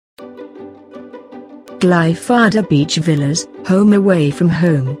Glyfada Beach Villas, home away from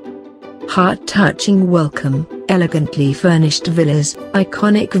home. Heart-touching welcome, elegantly furnished villas,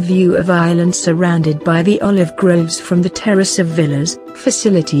 iconic view of island surrounded by the olive groves from the terrace of villas,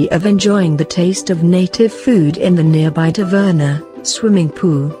 facility of enjoying the taste of native food in the nearby taverna, swimming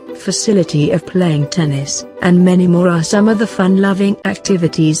pool, facility of playing tennis, and many more are some of the fun-loving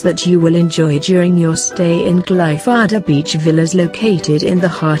activities that you will enjoy during your stay in Glyfada Beach Villas located in the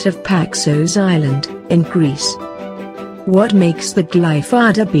heart of Paxos Island, in Greece. What makes the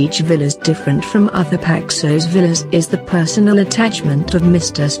Glyfada Beach Villas different from other Paxos villas is the personal attachment of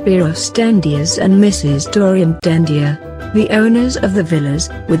Mr. Spiros Dendias and Mrs. Dorian Dendia, the owners of the villas,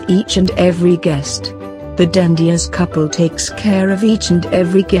 with each and every guest. The Dendias couple takes care of each and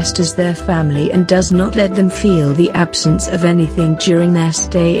every guest as their family and does not let them feel the absence of anything during their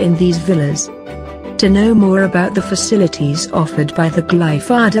stay in these villas. To know more about the facilities offered by the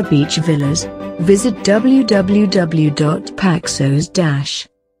Glyfada Beach Villas, visit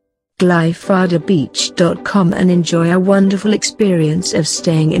www.paxos-glyfadabeach.com and enjoy a wonderful experience of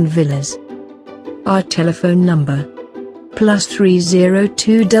staying in villas. Our telephone number: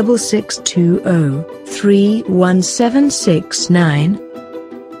 +302 6620 31769.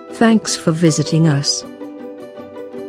 Thanks for visiting us.